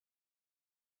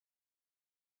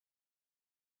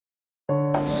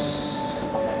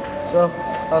So,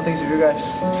 how are things with you guys?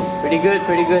 Pretty good,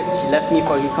 pretty good. She left me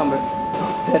for a cucumber.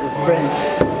 Better friend.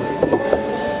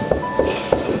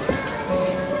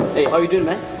 Hey, how you doing,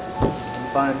 man? I'm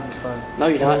fine, I'm fine. No,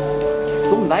 you're not.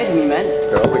 Don't lie to me, man.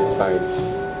 You're always fine.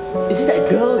 Is it that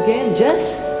girl again,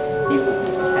 Jess? You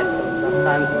had some rough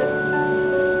times with her.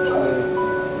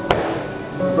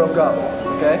 Broke up,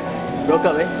 okay? Broke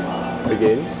up, eh?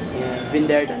 Again? Yeah, been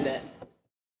there, done that.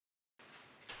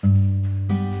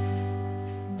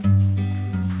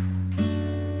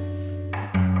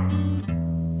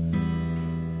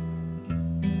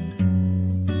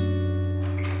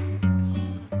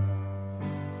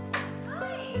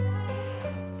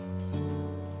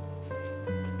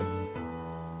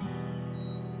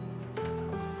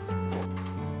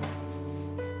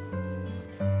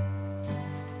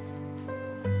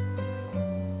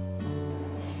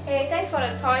 Hey, thanks for the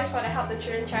toys for the Help the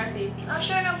Children charity. Oh,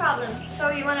 sure, no problem. So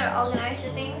you want to organize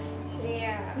your things?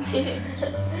 Yeah.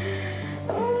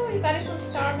 Oh, you got it from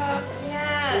Starbucks.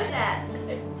 Yeah. Look at that.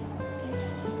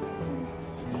 It's...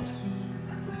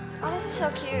 Oh, this is so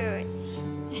cute.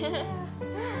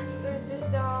 So is this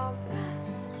dog?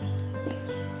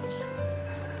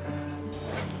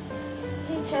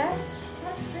 Hey Jess,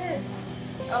 what's this?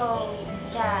 Oh,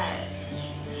 that.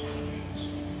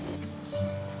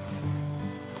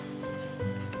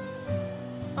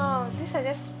 Oh, these are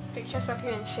just pictures of you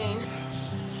and Shane.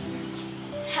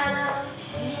 Hannah,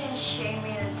 me and Shane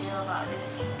made a deal about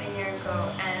this a year ago,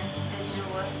 and the deal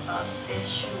was about this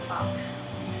shoebox.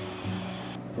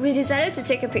 We decided to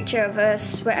take a picture of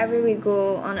us wherever we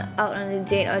go out on a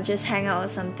date or just hang out or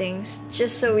something,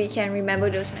 just so we can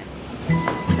remember those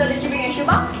memories. So did you bring your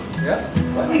shoebox? Yeah?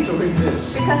 Why need to bring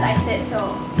this? Because I said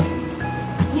so.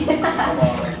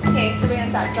 Okay, so we're gonna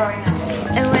start drawing now.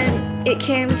 And when it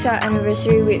came to our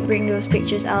anniversary, we'd bring those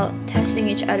pictures out, testing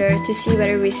each other to see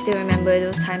whether we still remember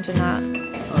those times or not.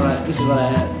 Alright, this is what I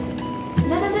had.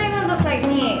 That doesn't even look like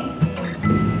me.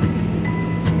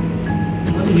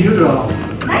 What did you draw?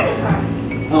 Dinosaur.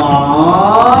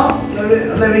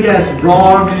 Aww. Let me guess.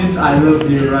 Raw means I love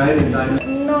you, right? In dinosaur.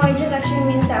 No, it just actually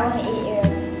means that I want to eat you.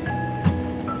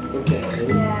 Okay.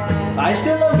 Yeah. I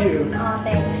still love you. Aw,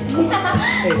 thanks.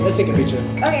 Hey, let's take a picture.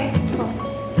 Okay, cool.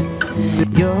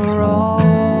 You're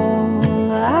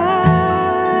all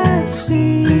I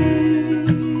see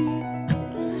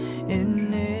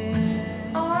in it.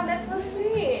 Oh, that's so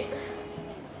sweet.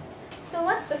 So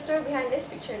what's the story behind this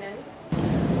picture then?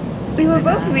 We were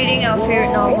both reading our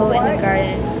favorite novel in the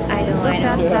garden. I know.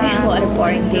 What a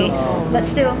boring date. But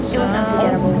still, it was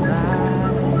unforgettable.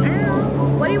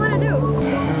 What do you want to do?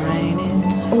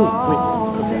 Oh, wait,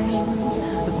 close eyes.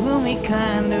 A gloomy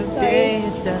kind of day,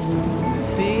 it doesn't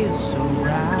feel so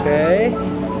right. Okay.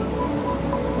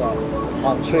 Well,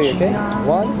 on three, okay?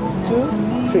 1, 2,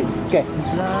 3. Okay.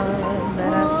 This love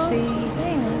that I see.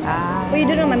 Well, you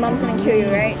do know my mom's gonna kill you,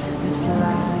 right? This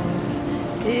life.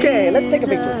 Okay, let's take a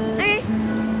picture. Okay.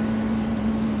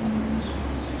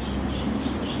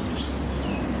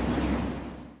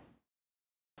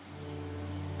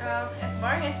 As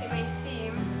boring as it may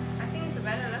seem, I think it's a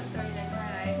better love story than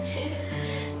Twilight.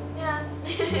 Yeah.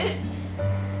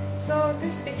 So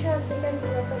this picture was taken for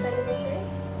your first anniversary?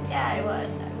 Yeah, it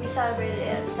was. We celebrated it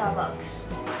at Starbucks.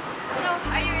 So,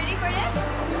 are you ready for this?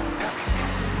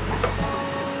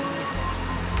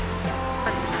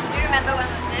 Do you remember when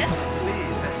was this?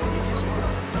 Please, that's the easiest one.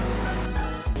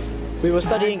 We were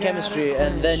studying chemistry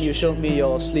and then you showed me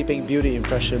your Sleeping Beauty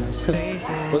impression.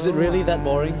 Was it really that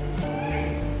boring?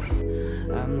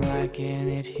 I'm liking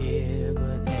it here,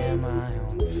 but am I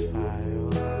on fire?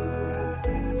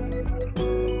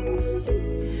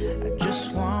 I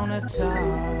just wanna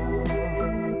talk,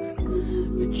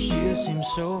 but you seem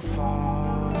so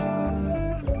far,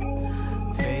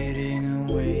 fading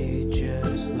away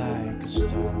just like a star.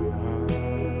 Do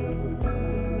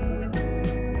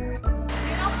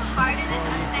you know how hard is it to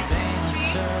understand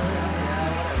chemistry?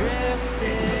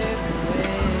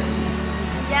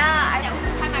 Yeah, that was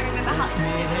the time I remember how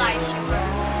civilized you were.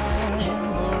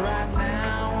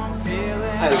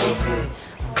 I love you.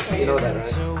 You know that, right?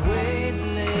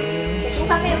 Can you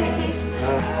pass me the pen, please?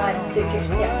 1, 2,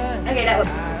 3. Yeah. Okay, that was.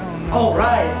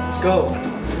 Alright, let's go.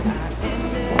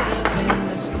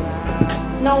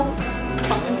 No.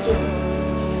 That's good.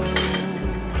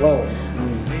 Whoa.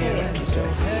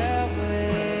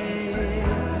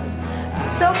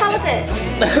 So, how was it?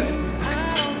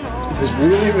 It was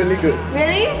really, really good.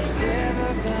 Really?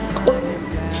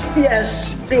 Yes!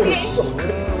 It was so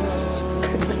good. So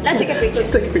good. Let's take a picture.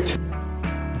 Let's take a picture.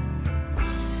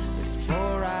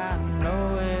 Before I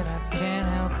know it, I can't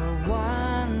help but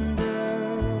wonder.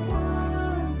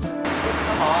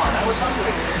 Come on, I was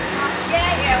hungry.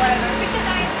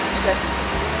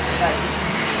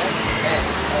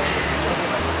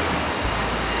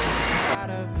 Caught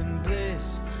up in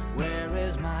bliss, where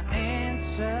is my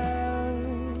answer?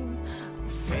 I'm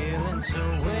feeling so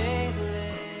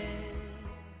weightless.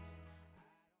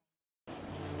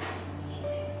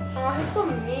 Oh, he's so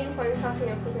mean for insulting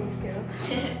your cooking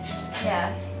skills.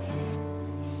 Yeah.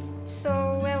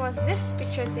 So where was this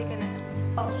picture taken at?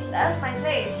 Oh, that's my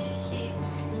place. He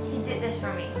did this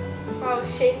for me. Oh,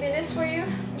 Shane did this for you?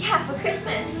 Yeah, for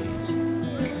Christmas.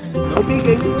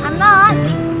 I'm not!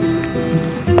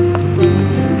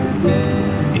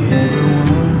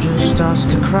 Everyone just starts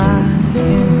to cry,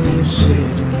 and you sit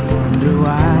and wonder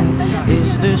why.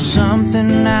 Is there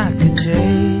something I could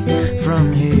take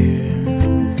from here?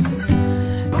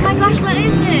 Oh my gosh, what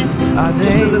is this? Are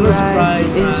they right?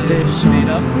 Is there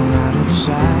something out of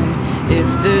sight?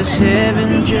 If there's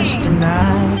heaven just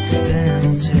tonight, then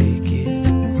I'll take it.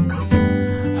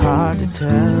 Hard to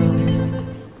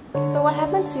tell. So what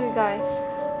happened to you guys?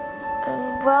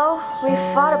 Well, we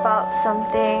fought about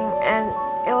something, and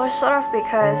it was sort of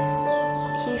because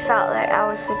he felt like I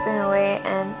was slipping away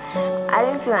and I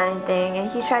didn't feel anything, and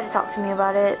he tried to talk to me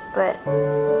about it, but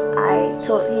I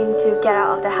told him to get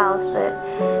out of the house, but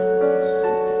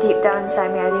deep down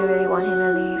inside me I didn't really want him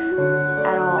to leave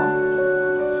at all.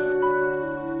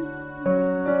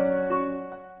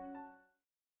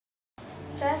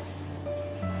 Just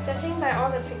judging by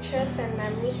all the pictures and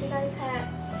memories you guys had,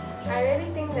 I really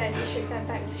think that you should get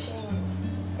back with Shane.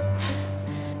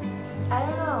 I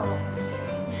don't know.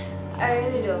 I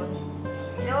really don't.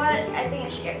 You know what? I think I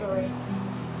should get going.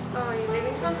 Oh, you're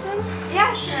leaving so soon?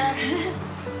 Yeah, sure.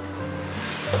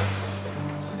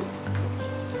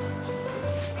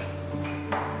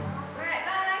 Alright,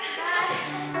 bye. Bye.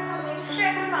 Thanks for coming.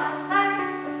 Sure, no problem. Bye.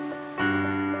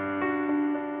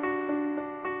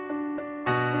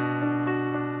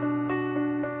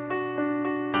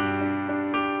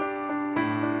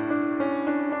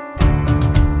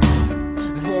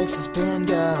 This has been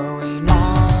going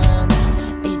on.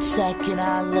 Each second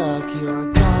I look,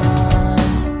 you're gone.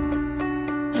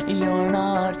 You're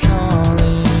not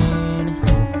calling.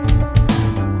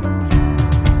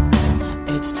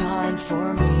 It's time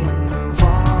for me to move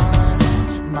on.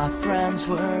 My friends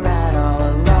were right all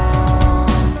along.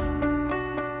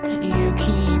 You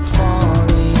keep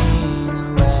falling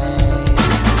away.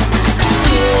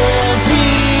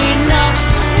 Giving up's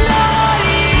not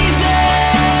easy.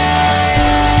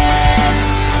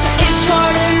 It's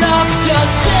hard enough to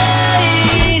say.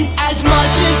 As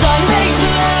much as I make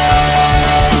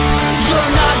believe,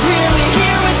 you're not really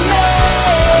here with me.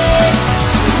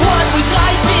 What was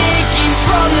I thinking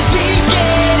from the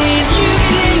beginning? You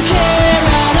didn't care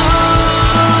at all.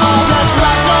 All that's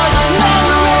left are the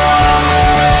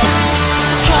memories,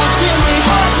 constantly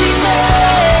haunting me.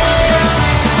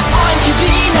 I'm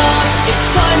giving up, it's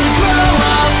time to grow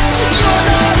up. You're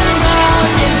not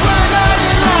around and we're not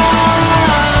alive.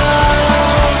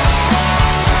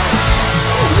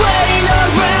 Waiting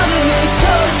around in this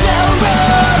hotel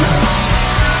room.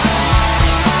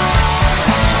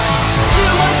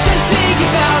 Too much to think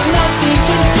about, nothing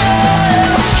to do.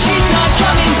 She's not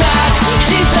coming back.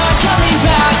 She's not coming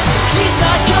back. She's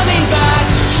not coming back.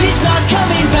 She's not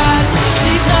coming back.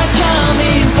 She's not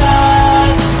coming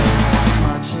back. As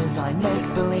much as I make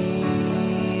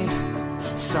believe,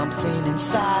 something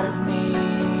inside of me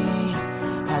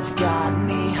has got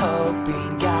me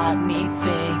hoping, got me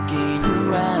thinking.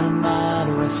 Who am I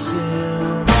to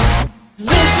assume